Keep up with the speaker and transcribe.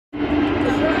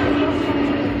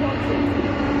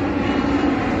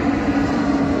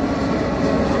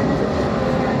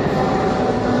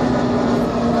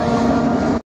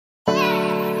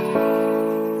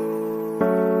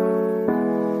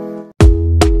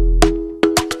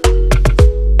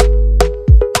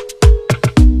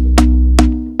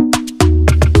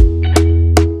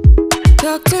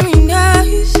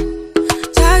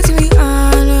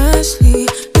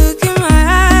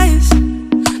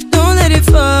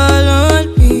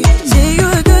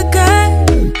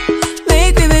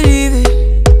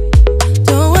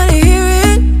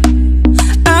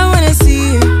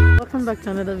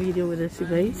to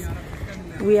base.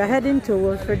 We are heading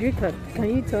towards Frederica.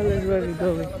 Can you tell us where we're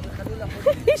going?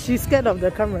 She's scared of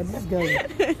the camera, this girl.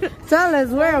 Tell us,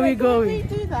 where are we going?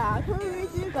 Can we redo that? Can we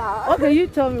redo that? Okay, you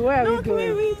tell me, where are we going?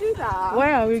 Can we redo that?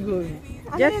 Where are we going?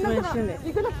 Just mention it.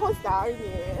 You're gonna post that, aren't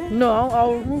you? No,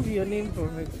 I'll remove your name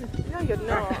from it. No, you're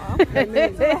not.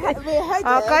 We're headed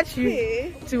I'll catch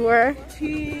you to where? To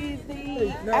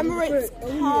the Emirates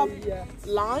Cable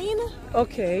Line.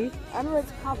 Okay.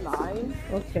 Emirates Cable Line.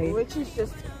 Okay. Which is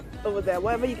just over there.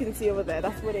 Whatever you can see over there,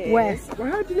 that's what it is. Where?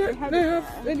 How do they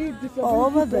have any different?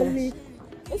 Over there.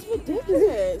 It's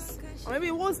ridiculous. Or maybe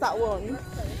it was that one.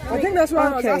 I think that's why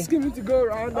I was asking me to go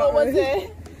around. Oh, was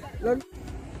it?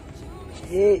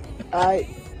 Yeah,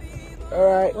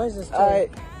 alright. Where's the story?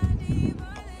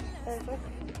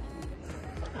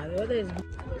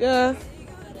 Yeah.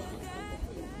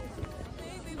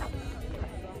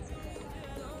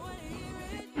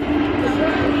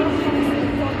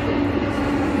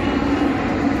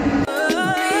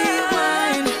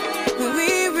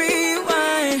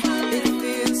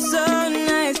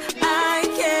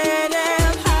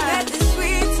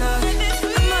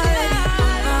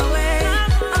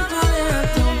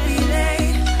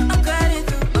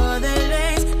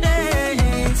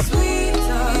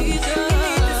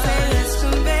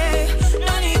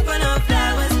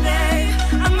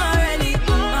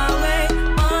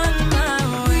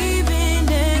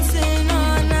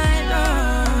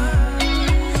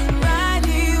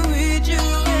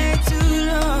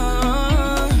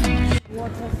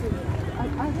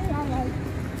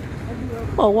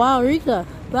 Oh wow, Rika,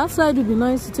 that side would be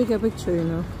nice to take a picture, you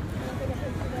know.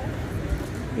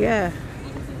 Yeah.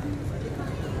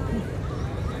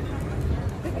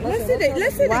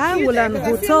 Let's see. Why will an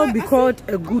hotel be called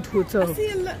a good hotel?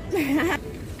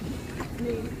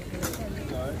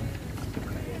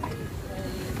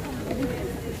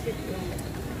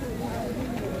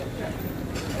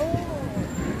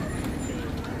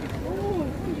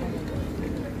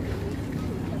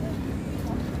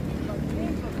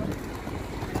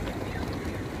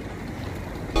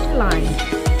 Line.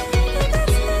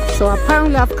 So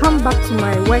apparently I've come back to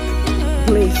my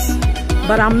workplace,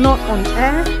 but I'm not on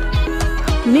air,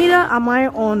 neither am I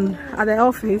on at the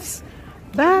office,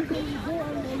 but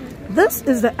this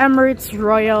is the Emirates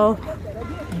Royal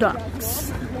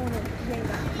Docks,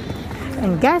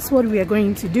 and guess what we are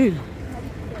going to do?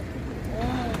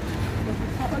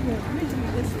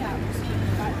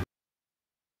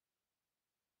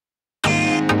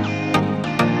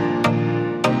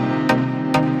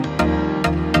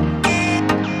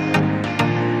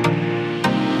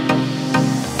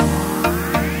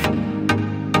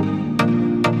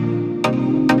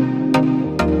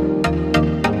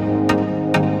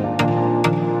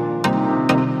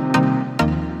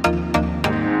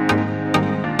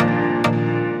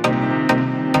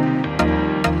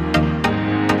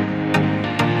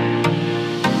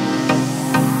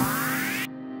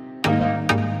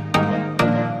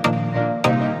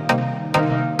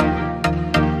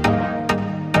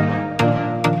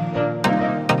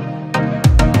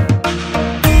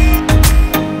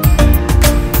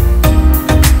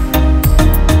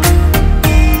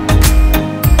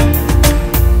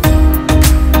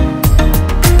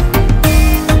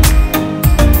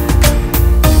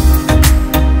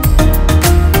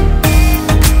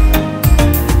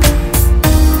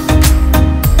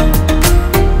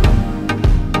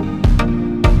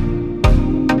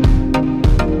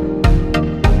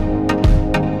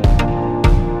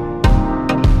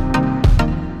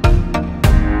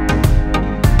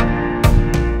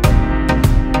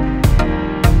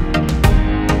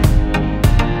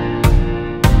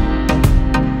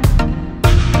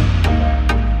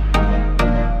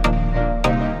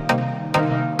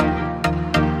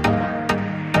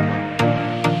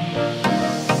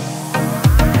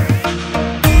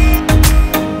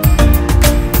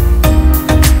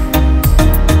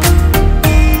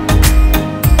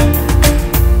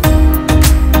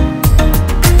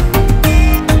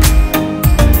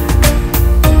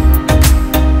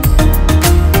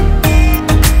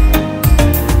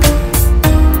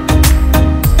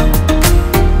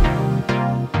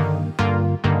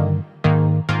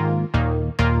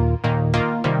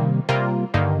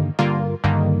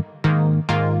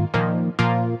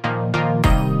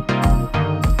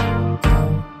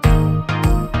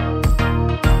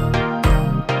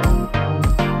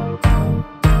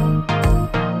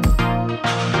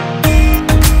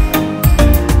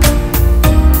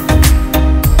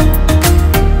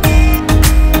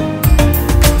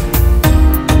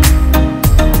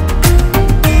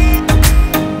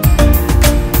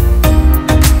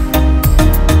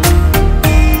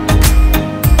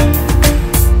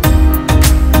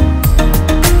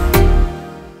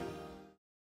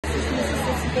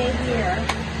 stay here.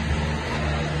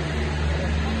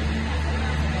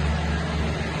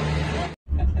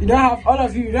 You don't have, all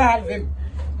of you don't have him.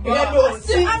 Yeah, no,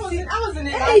 see, I was in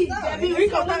it. Hey, We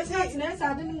got back to it.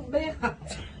 I didn't bear.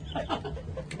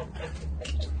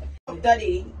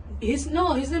 Daddy. His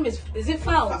name is it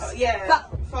Fowles? Yeah.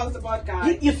 Fowles the bad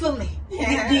guy. You feel me?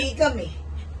 Yeah. You got me.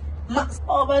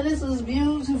 Oh, but this is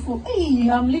beautiful. Hey,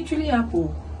 I'm literally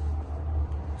Apple.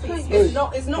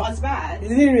 It's not as bad. You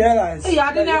didn't realize. Hey,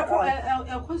 I didn't have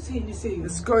the same.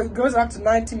 It goes up to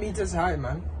 90 meters high,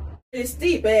 man. It's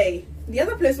steep, eh? The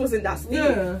other place wasn't that steep.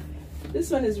 Yeah.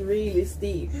 This one is really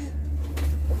steep.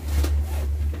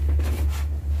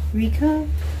 Rika?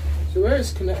 So where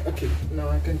is connect? Okay, now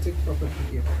I can take proper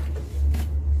video.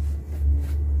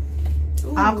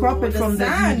 Ooh, I'll crop it from the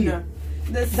video.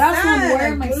 That's when I'm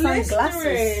wearing my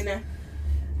sunglasses.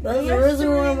 That's the reason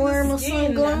why I'm wearing my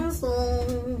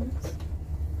sunglasses.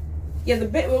 Yeah, the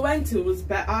bit we went to was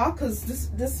better because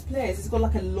this place has got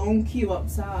like a long queue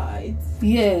outside.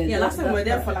 Yeah, last time we were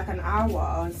there for like an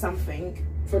hour or something.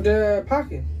 For the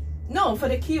parking? No, for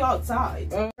the queue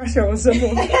outside. Oh, sure, was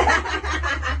simple.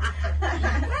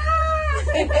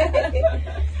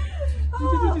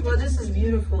 Oh, but this is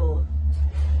beautiful.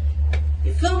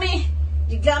 You feel me?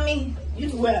 You got me? You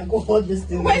know where I go hold this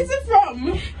thing. Where's it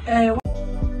from?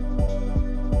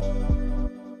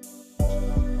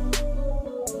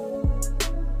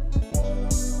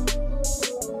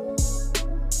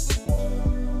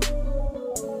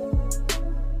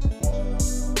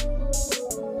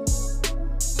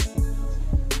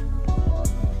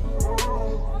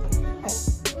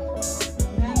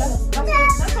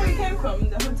 That's where we came from,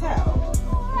 the hotel.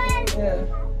 Yeah.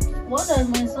 What does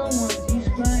my son want? He's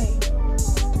crying.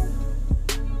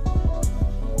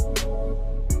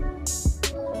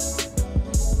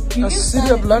 The city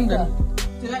of London.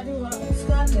 Did I do what?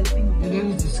 Scan the thing. You don't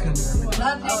need to scan it.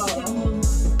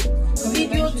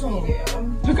 Video tour.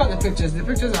 Look at the pictures. The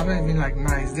pictures are not even like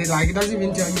nice. They like, it doesn't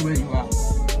even tell you where you are.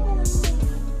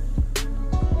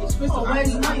 You're supposed to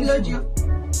where's upload your...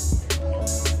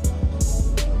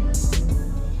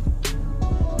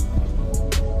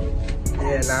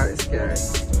 Yeah, now it's scary.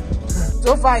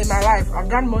 So far in my life, I've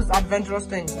done most adventurous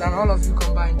things than all of you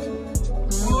combined.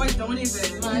 Oh, don't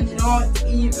even. Not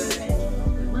even.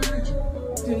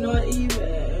 Do not even.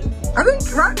 I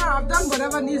think right now I've done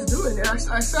whatever needs doing,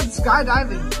 except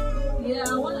skydiving. Yeah,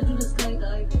 I want to do the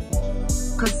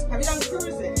skydiving. Cause Have you done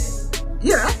cruising?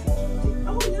 yeah,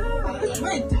 Oh yeah.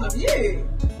 Wait, have you?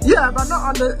 yeah, but not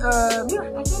on the yeah,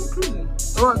 I've done cruising.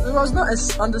 Well, it was not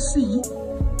on the sea,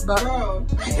 but Bro.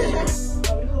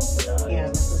 I would hope for that. Yeah,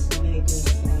 that's just really good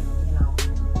thing, you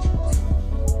know.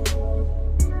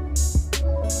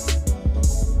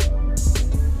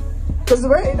 because the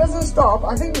way it doesn't stop,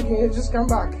 I think we can just come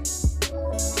back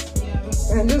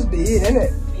Yeah, and just be in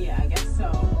it. yeah, I guess so.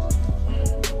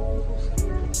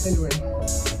 Anyway.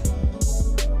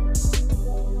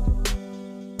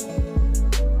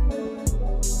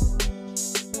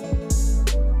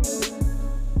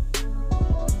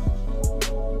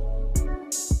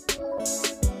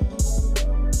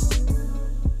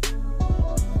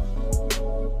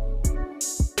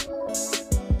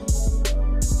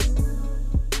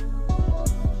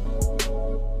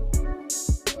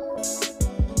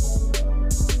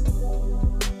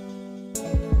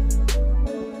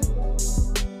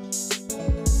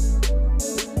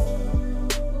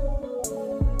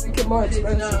 More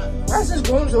expensive. Why is this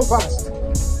going so fast?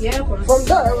 Yeah, From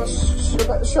there, it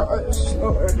was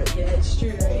slower. Yeah, it's true.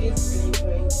 It's really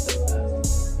going so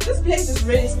fast. This place is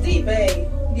really steep, eh?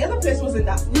 The other place wasn't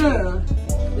that steep. Yeah.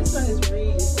 This one is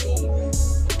really steep.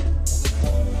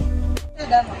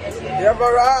 We have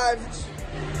arrived.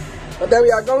 But then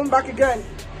we are going back again.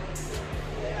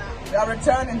 We are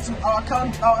returning to our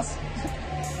town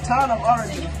of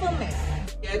origin.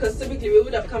 Yeah, because typically we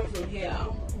would have come from here.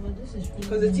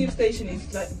 Because the tube station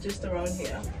is like just around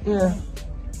here. Yeah.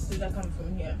 So that come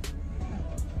from here.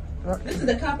 This is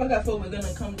the car park I thought we were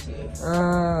gonna come to.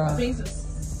 I think it's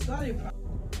a solid.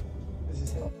 This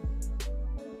is it.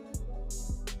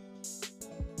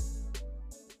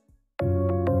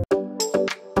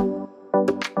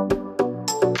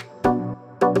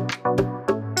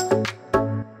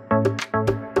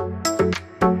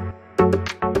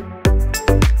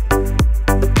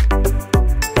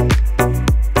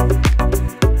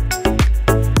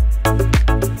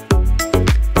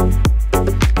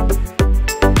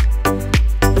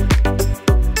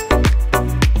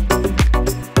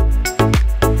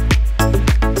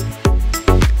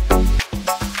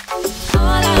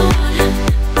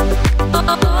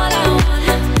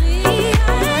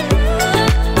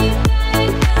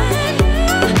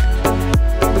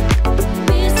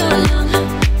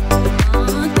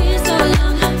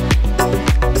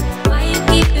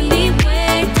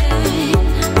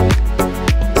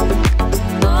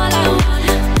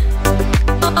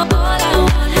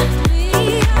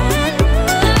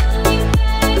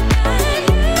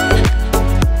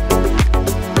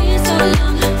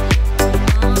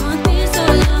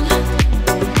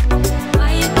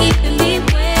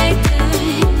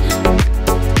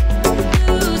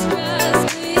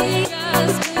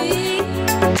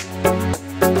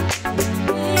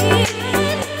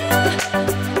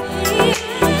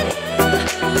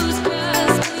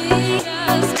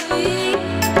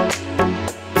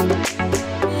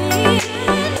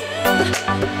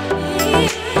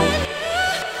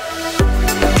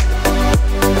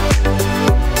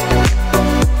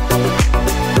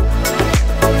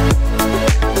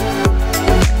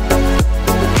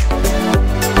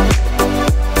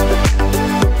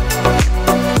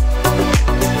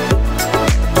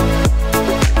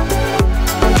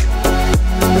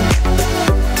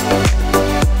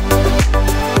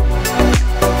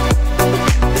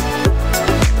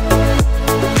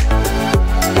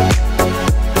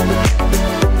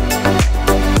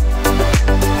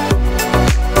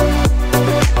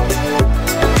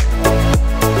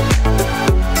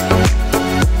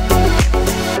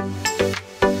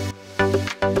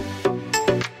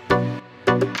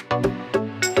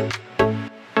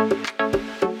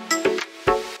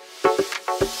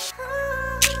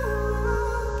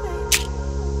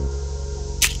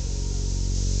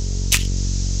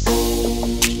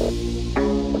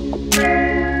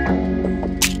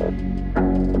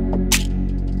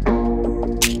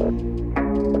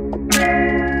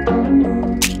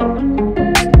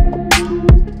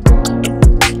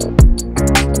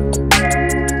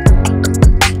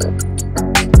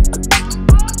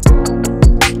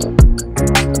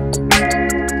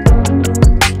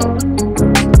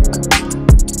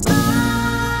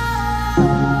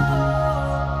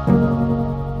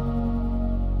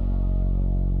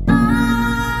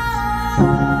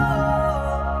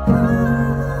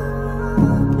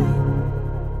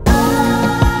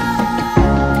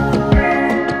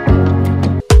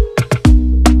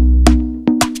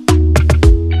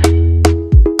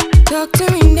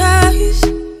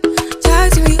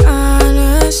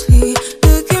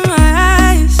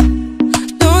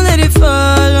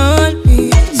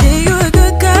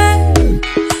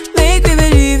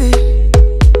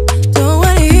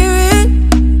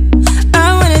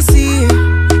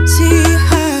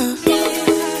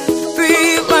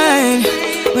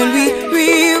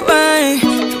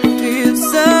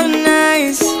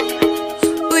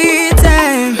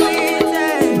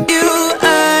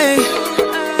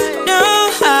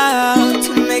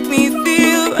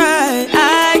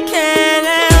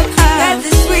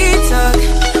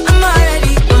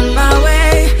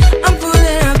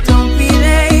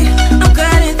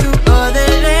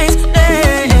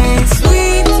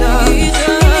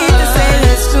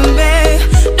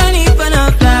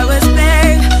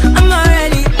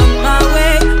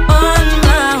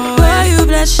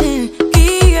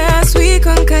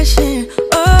 crashing.